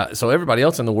posted, so everybody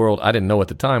else in the world, I didn't know at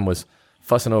the time, was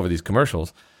fussing over these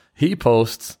commercials. He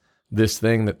posts this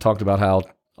thing that talked about how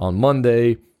on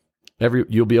Monday,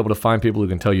 you'll be able to find people who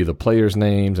can tell you the players'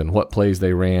 names and what plays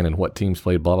they ran and what teams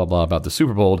played, blah, blah, blah, about the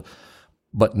Super Bowl,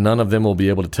 but none of them will be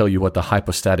able to tell you what the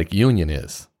hypostatic union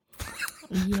is.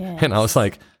 Yes. And I was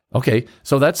like, okay,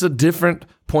 so that's a different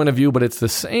point of view, but it's the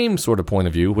same sort of point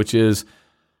of view, which is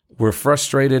we're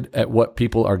frustrated at what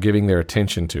people are giving their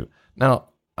attention to. Now,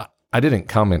 I didn't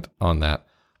comment on that,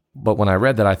 but when I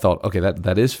read that, I thought, okay,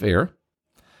 that is fair.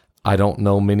 I don't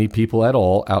know many people at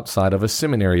all outside of a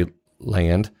seminary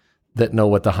land that know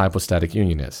what the hypostatic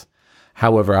union is.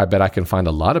 However, I bet I can find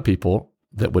a lot of people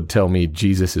that would tell me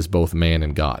Jesus is both man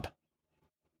and God.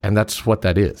 And that's what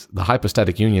that is. The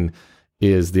hypostatic union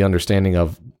is the understanding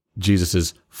of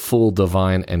Jesus' full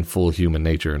divine and full human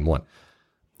nature in one.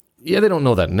 Yeah, they don't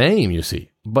know that name, you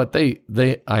see, but they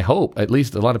I hope, at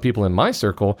least a lot of people in my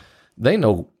circle, they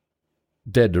know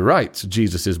dead to rights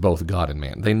Jesus is both God and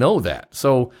man. They know that.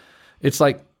 So it's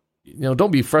like,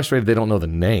 don't be frustrated they don't know the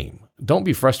name. Don't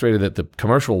be frustrated that the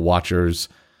commercial watchers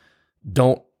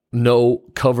don't know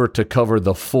cover to cover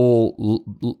the full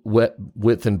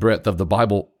width and breadth of the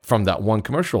Bible from that one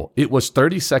commercial. It was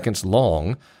 30 seconds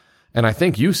long, and I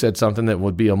think you said something that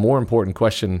would be a more important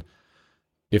question.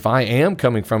 If I am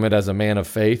coming from it as a man of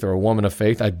faith or a woman of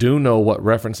faith, I do know what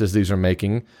references these are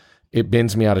making. It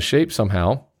bends me out of shape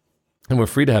somehow, and we're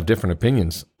free to have different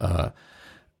opinions,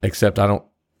 except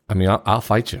I'll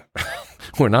fight you.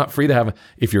 We're not free to have,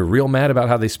 if you're real mad about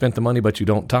how they spent the money, but you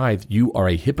don't tithe, you are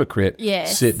a hypocrite.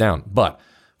 Yes. Sit down. But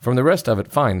from the rest of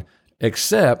it, fine.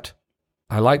 Except,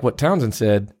 I like what Townsend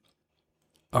said.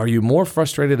 Are you more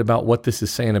frustrated about what this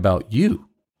is saying about you?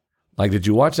 Like, did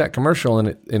you watch that commercial and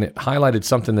it highlighted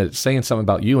something that it's saying something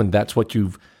about you, and that's what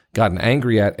you've gotten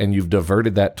angry at, and you've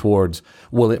diverted that towards,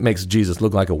 well, it makes Jesus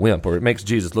look like a wimp, or it makes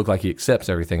Jesus look like he accepts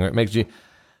everything, or it makes Jesus...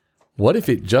 What if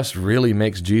it just really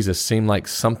makes Jesus seem like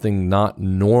something not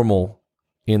normal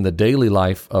in the daily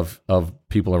life of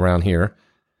people around here,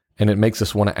 And it makes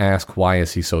us want to ask, why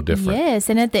is he so different? Yes,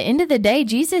 and at the end of the day,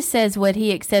 Jesus says what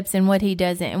he accepts and what he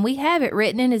doesn't, and we have it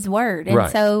written in his word.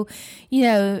 And so,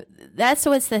 that's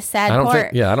what's the sad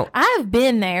part. I've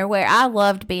been there where I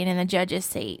loved being in the judge's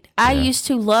seat. I used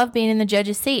to love being in the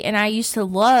judge's seat, and I used to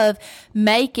love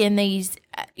making these,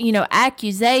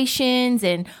 accusations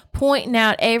and pointing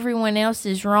out everyone else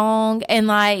is wrong.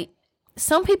 And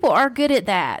some people are good at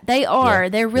that. They are.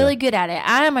 They're really good at it.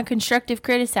 I am a constructive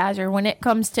criticizer when it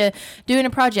comes to doing a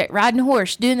project, riding a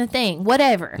horse, doing the thing,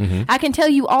 whatever. Mm-hmm. I can tell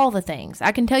you all the things.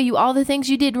 I can tell you all the things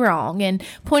you did wrong and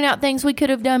point out things we could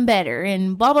have done better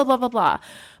and blah, blah, blah, blah, blah.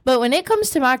 But when it comes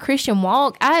to my Christian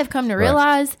walk, I have come to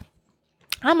realize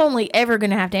I'm only ever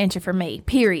going to have to answer for me,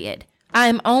 period.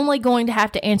 I'm only going to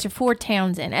have to answer for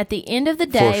Townsend at the end of the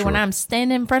day when I'm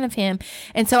standing in front of him.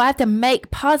 And so I have to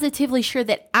make positively sure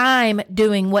that I'm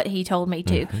doing what he told me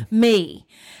to, me.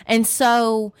 And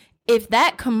so if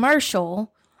that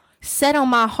commercial set on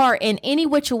my heart in any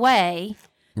which way,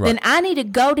 then I need to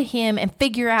go to him and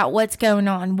figure out what's going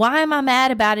on. Why am I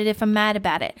mad about it if I'm mad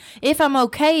about it? If I'm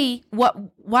okay,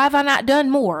 why have I not done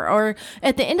more? Or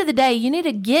at the end of the day, you need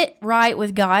to get right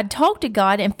with God, talk to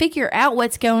God, and figure out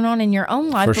what's going on in your own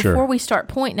life before we start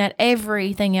pointing at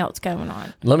everything else going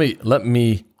on. Let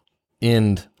me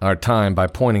end our time by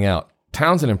pointing out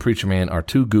Townsend and Preacher Man are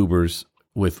two goobers,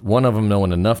 with one of them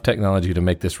knowing enough technology to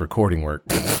make this recording work,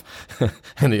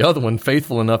 and the other one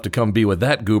faithful enough to come be with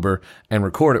that goober and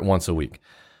record it once a week.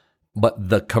 But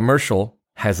the commercial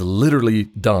has literally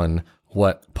done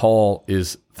what Paul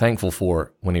is thankful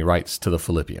for when he writes to the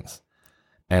Philippians.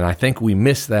 And I think we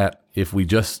miss that if we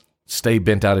just stay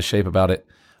bent out of shape about it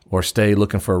or stay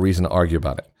looking for a reason to argue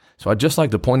about it. So I'd just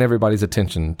like to point everybody's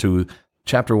attention to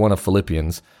chapter 1 of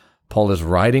Philippians. Paul is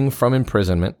writing from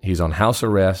imprisonment. He's on house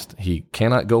arrest. He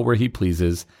cannot go where he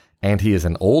pleases, and he is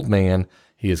an old man.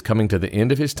 He is coming to the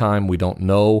end of his time. We don't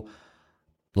know,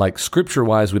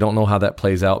 scripture-wise, we don't know how that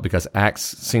plays out because Acts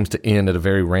seems to end at a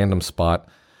very random spot.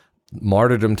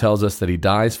 Martyrdom tells us that he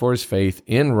dies for his faith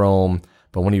in Rome,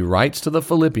 but when he writes to the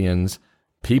Philippians,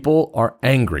 people are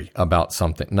angry about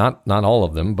something. Not all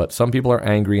of them, but some people are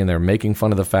angry, and they're making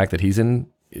fun of the fact that he's in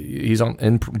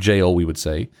jail, we would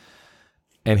say.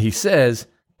 And he says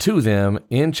to them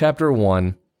in chapter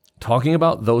 1, talking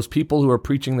about those people who are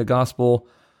preaching the gospel,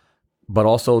 but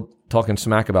also talking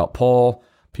smack about Paul,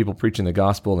 people preaching the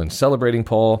gospel and celebrating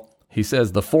Paul. He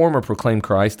says, the former proclaim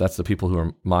Christ, that's the people who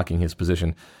are mocking his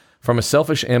position, from a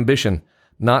selfish ambition,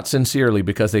 not sincerely,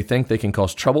 because they think they can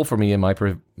cause trouble for me in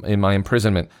my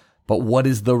imprisonment. But what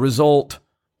is the result?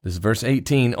 This is verse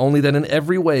 18, only that in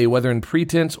every way, whether in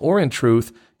pretense or in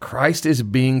truth, Christ is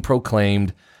being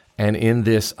proclaimed, and in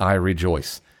this I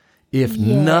rejoice. If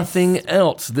nothing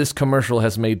else, this commercial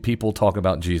has made people talk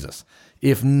about Jesus.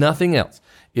 If nothing else,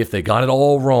 if they got it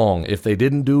all wrong, if they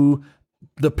didn't do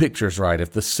the pictures right,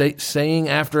 if the saying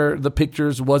after the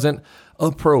pictures wasn't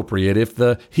appropriate, if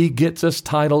the "he gets us"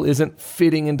 title isn't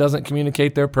fitting and doesn't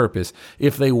communicate their purpose,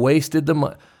 if they wasted the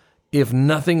money, if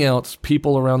nothing else,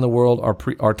 people around the world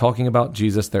are talking about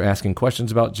Jesus. They're asking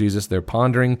questions about Jesus. They're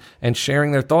pondering and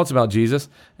sharing their thoughts about Jesus.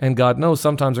 And God knows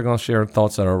sometimes they're going to share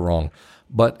thoughts that are wrong.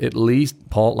 But at least,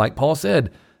 like Paul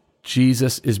said,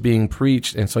 Jesus is being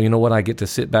preached. And so you know what? I get to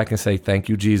sit back and say, thank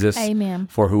you, Jesus. Amen.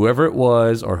 For whoever it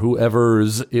was or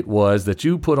whoever's it was that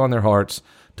you put on their hearts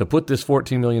to put this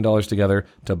 $14 million together,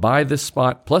 to buy this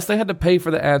spot. Plus they had to pay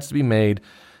for the ads to be made.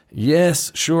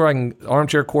 Yes, sure, I can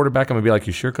armchair quarterback. I'm going to be like,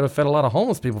 you sure could have fed a lot of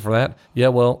homeless people for that. Yeah,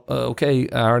 well, okay,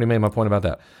 I already made my point about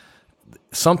that.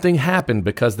 Something happened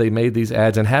because they made these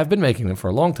ads and have been making them for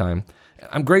a long time.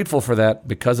 I'm grateful for that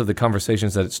because of the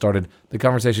conversations that it started, the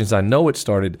conversations I know it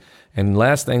started. And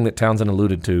last thing that Townsend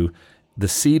alluded to, the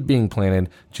seed being planted,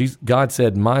 God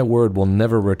said, my word will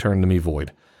never return to me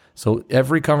void. So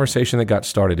every conversation that got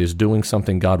started is doing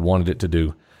something God wanted it to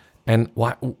do. And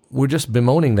why we're just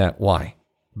bemoaning that. Why?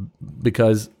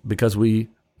 Because we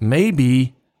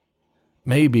maybe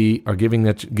are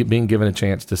being given a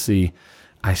chance to see.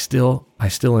 I still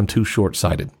am too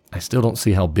short-sighted. I still don't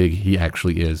see how big he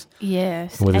actually is.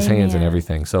 Yes, with his hands and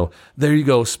everything. So there you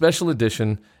go, special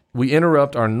edition. We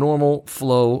interrupt our normal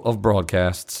flow of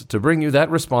broadcasts to bring you that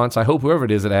response. I hope whoever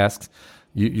it is that asks,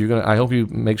 I hope you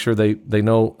make sure they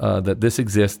know that this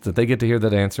exists, that they get to hear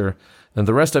that answer. And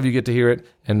the rest of you get to hear it,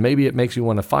 and maybe it makes you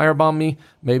want to firebomb me.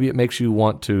 Maybe it makes you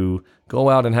want to go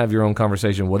out and have your own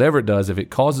conversation. Whatever it does, if it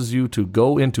causes you to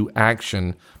go into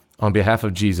action on behalf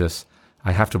of Jesus,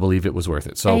 I have to believe it was worth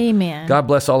it. So, amen. God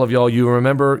bless all of y'all. You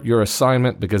remember your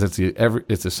assignment because it's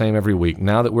the same every week.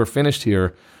 Now that we're finished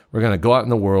here, we're going to go out in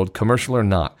the world, commercial or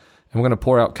not, and we're going to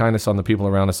pour out kindness on the people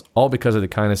around us, all because of the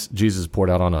kindness Jesus poured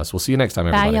out on us. We'll see you next time,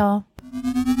 everybody. Bye, y'all.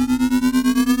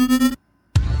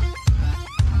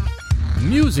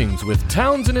 Musings with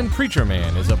Townsend and Preacher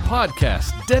Man is a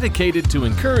podcast dedicated to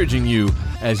encouraging you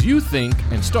as you think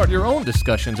and start your own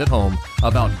discussions at home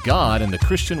about God and the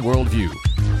Christian worldview.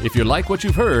 If you like what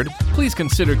you've heard, please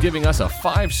consider giving us a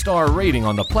 5-star rating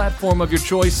on the platform of your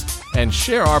choice and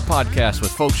share our podcast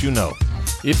with folks you know.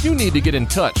 If you need to get in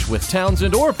touch with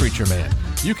Townsend or Preacher Man,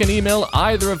 you can email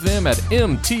either of them at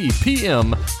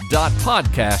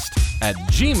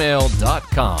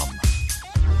mtpm.podcast@gmail.com.